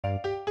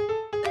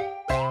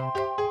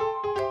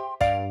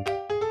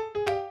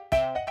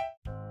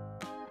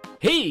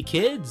Hey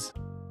kids!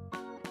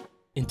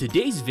 In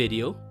today's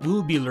video,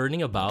 we'll be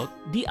learning about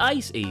the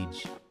Ice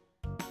Age.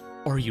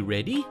 Are you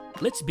ready?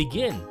 Let's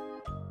begin!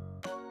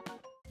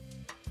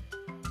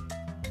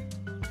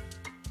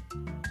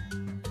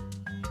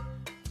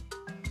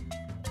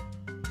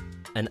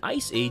 An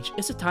ice age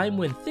is a time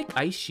when thick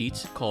ice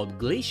sheets called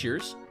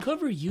glaciers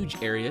cover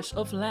huge areas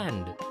of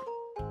land.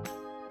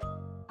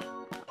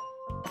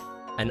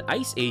 An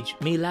ice age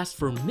may last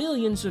for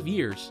millions of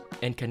years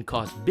and can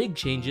cause big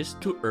changes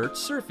to Earth's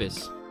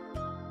surface.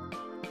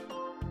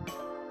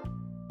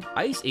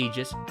 Ice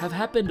ages have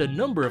happened a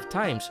number of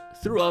times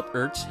throughout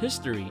Earth's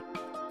history.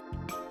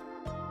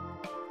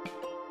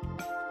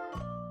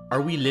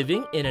 Are we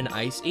living in an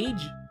ice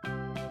age?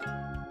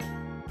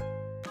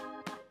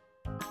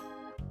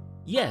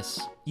 Yes,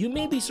 you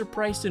may be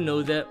surprised to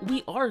know that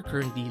we are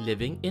currently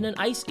living in an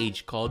ice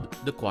age called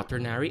the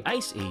Quaternary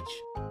Ice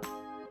Age.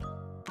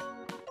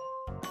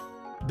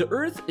 The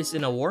Earth is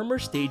in a warmer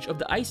stage of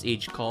the Ice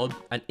Age called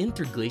an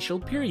interglacial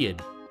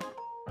period.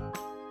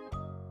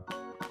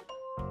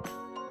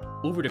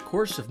 Over the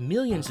course of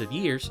millions of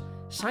years,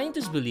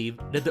 scientists believe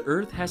that the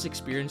Earth has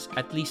experienced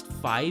at least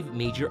 5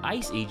 major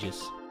ice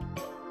ages.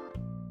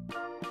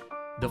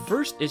 The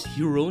first is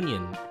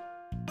Huronian.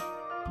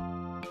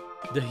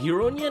 The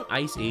Huronian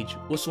Ice Age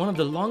was one of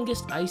the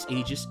longest ice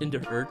ages in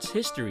the Earth's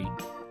history.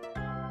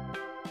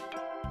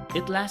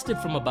 It lasted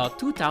from about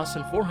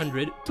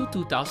 2,400 to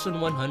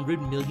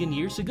 2,100 million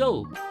years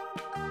ago.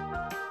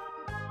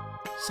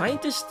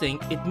 Scientists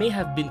think it may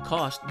have been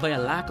caused by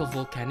a lack of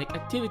volcanic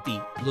activity,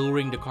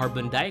 lowering the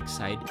carbon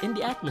dioxide in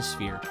the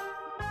atmosphere.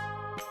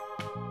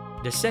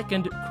 The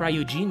second,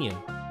 Cryogenian.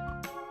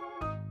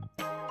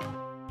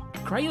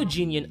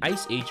 Cryogenian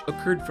Ice Age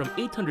occurred from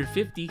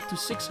 850 to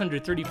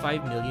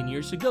 635 million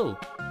years ago.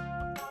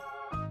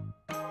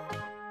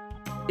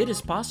 It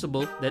is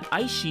possible that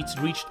ice sheets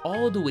reached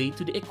all the way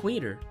to the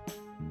equator.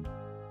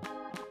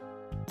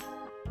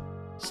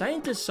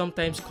 Scientists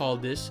sometimes call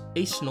this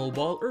a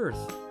snowball Earth.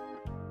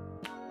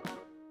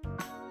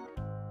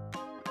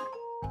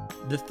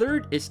 The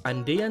third is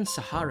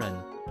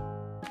Andean-Saharan.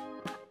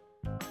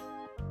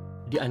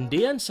 The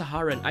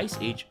Andean-Saharan Ice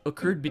Age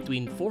occurred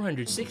between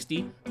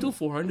 460 to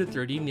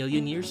 430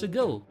 million years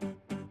ago.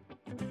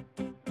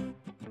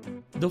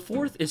 The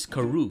fourth is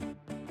Karoo.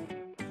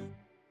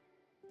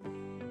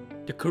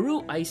 The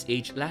Karoo Ice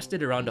Age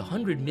lasted around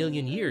 100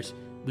 million years,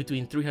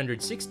 between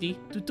 360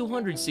 to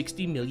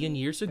 260 million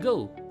years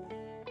ago.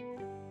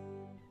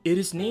 It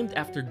is named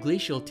after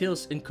glacial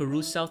tilts in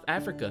Karoo, South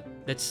Africa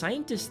that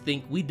scientists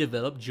think we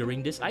developed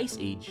during this ice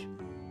age.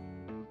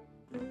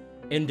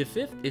 And the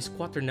fifth is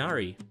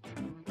Quaternary.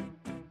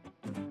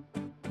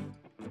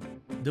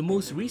 The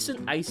most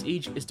recent ice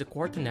age is the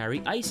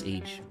Quaternary Ice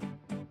Age.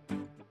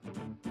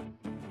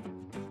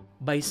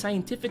 By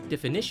scientific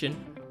definition,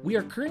 we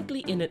are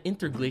currently in an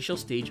interglacial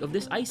stage of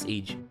this ice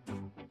age.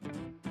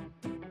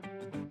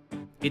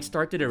 It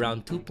started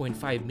around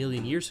 2.5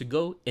 million years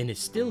ago and is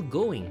still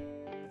going.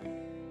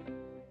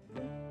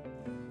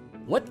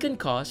 What can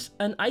cause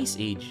an ice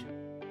age?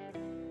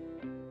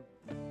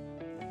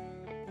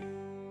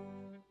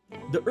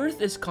 The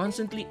Earth is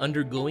constantly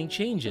undergoing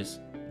changes.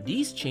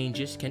 These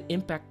changes can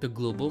impact the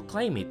global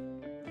climate.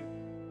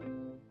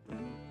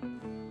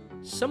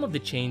 Some of the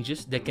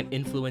changes that can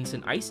influence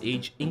an ice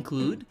age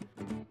include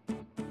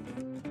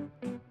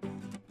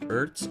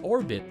Earth's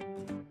orbit.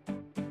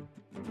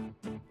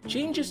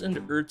 Changes in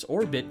the Earth's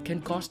orbit can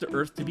cause the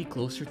Earth to be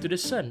closer to the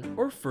Sun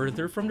or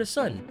further from the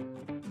Sun.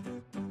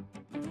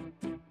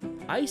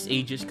 Ice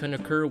ages can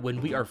occur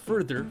when we are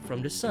further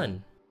from the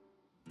Sun.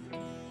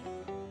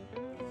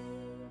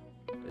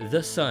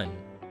 The Sun.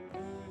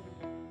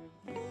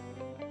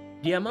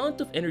 The amount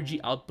of energy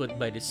output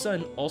by the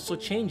Sun also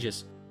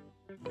changes.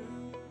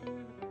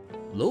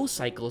 Low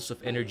cycles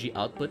of energy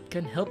output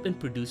can help in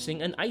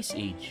producing an ice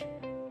age.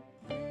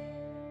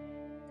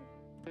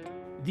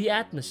 The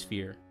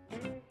atmosphere.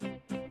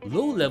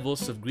 Low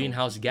levels of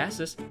greenhouse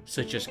gases,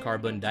 such as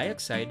carbon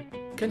dioxide,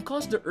 can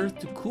cause the Earth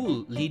to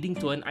cool, leading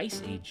to an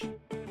ice age.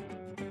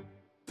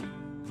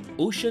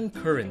 Ocean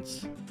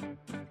currents.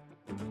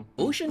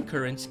 Ocean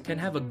currents can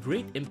have a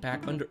great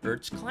impact on the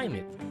Earth's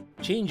climate.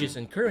 Changes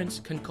in currents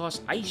can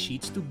cause ice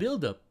sheets to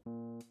build up.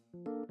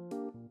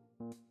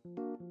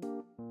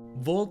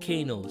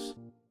 Volcanoes.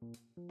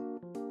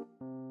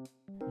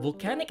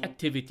 Volcanic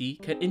activity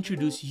can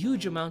introduce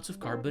huge amounts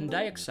of carbon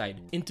dioxide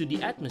into the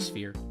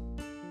atmosphere.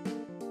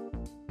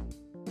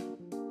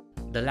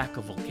 The lack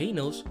of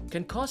volcanoes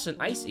can cause an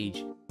ice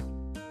age.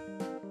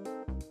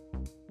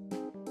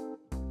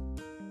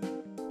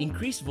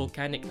 Increased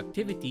volcanic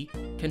activity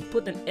can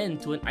put an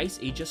end to an ice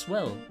age as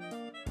well.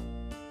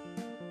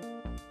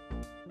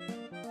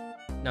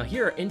 Now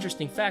here are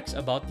interesting facts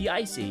about the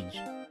Ice Age.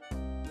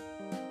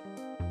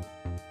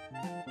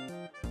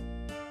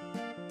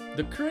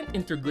 The current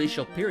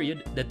interglacial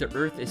period that the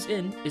Earth is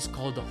in is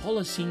called the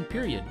Holocene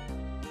period.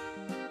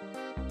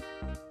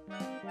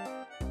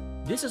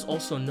 This is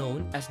also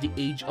known as the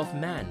Age of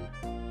Man.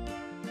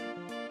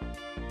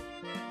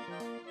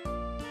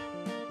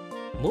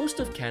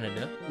 Most of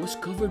Canada was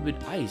covered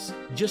with ice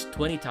just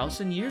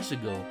 20,000 years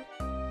ago.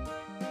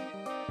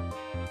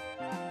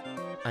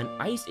 An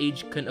ice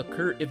age can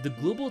occur if the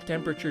global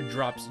temperature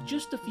drops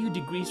just a few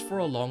degrees for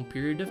a long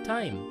period of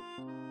time.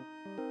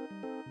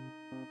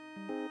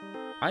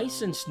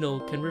 Ice and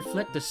snow can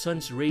reflect the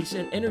sun's rays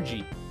and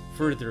energy,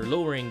 further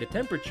lowering the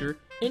temperature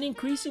and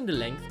increasing the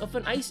length of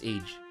an ice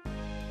age.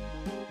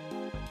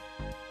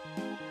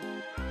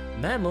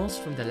 Mammals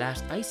from the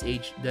last ice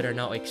age that are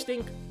now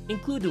extinct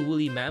include the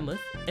woolly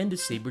mammoth and the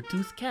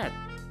saber-toothed cat.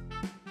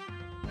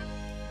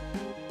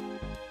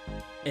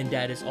 And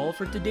that is all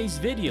for today's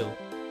video.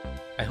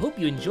 I hope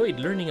you enjoyed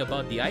learning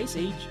about the Ice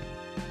Age.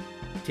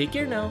 Take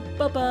care now,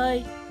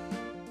 bye-bye!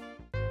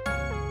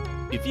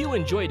 If you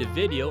enjoyed the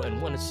video and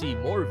want to see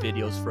more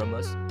videos from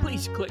us,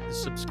 please click the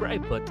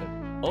subscribe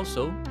button.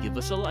 Also, give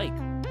us a like.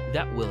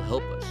 That will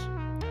help us.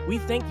 We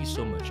thank you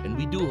so much and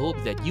we do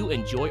hope that you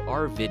enjoy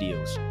our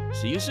videos.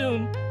 See you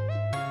soon!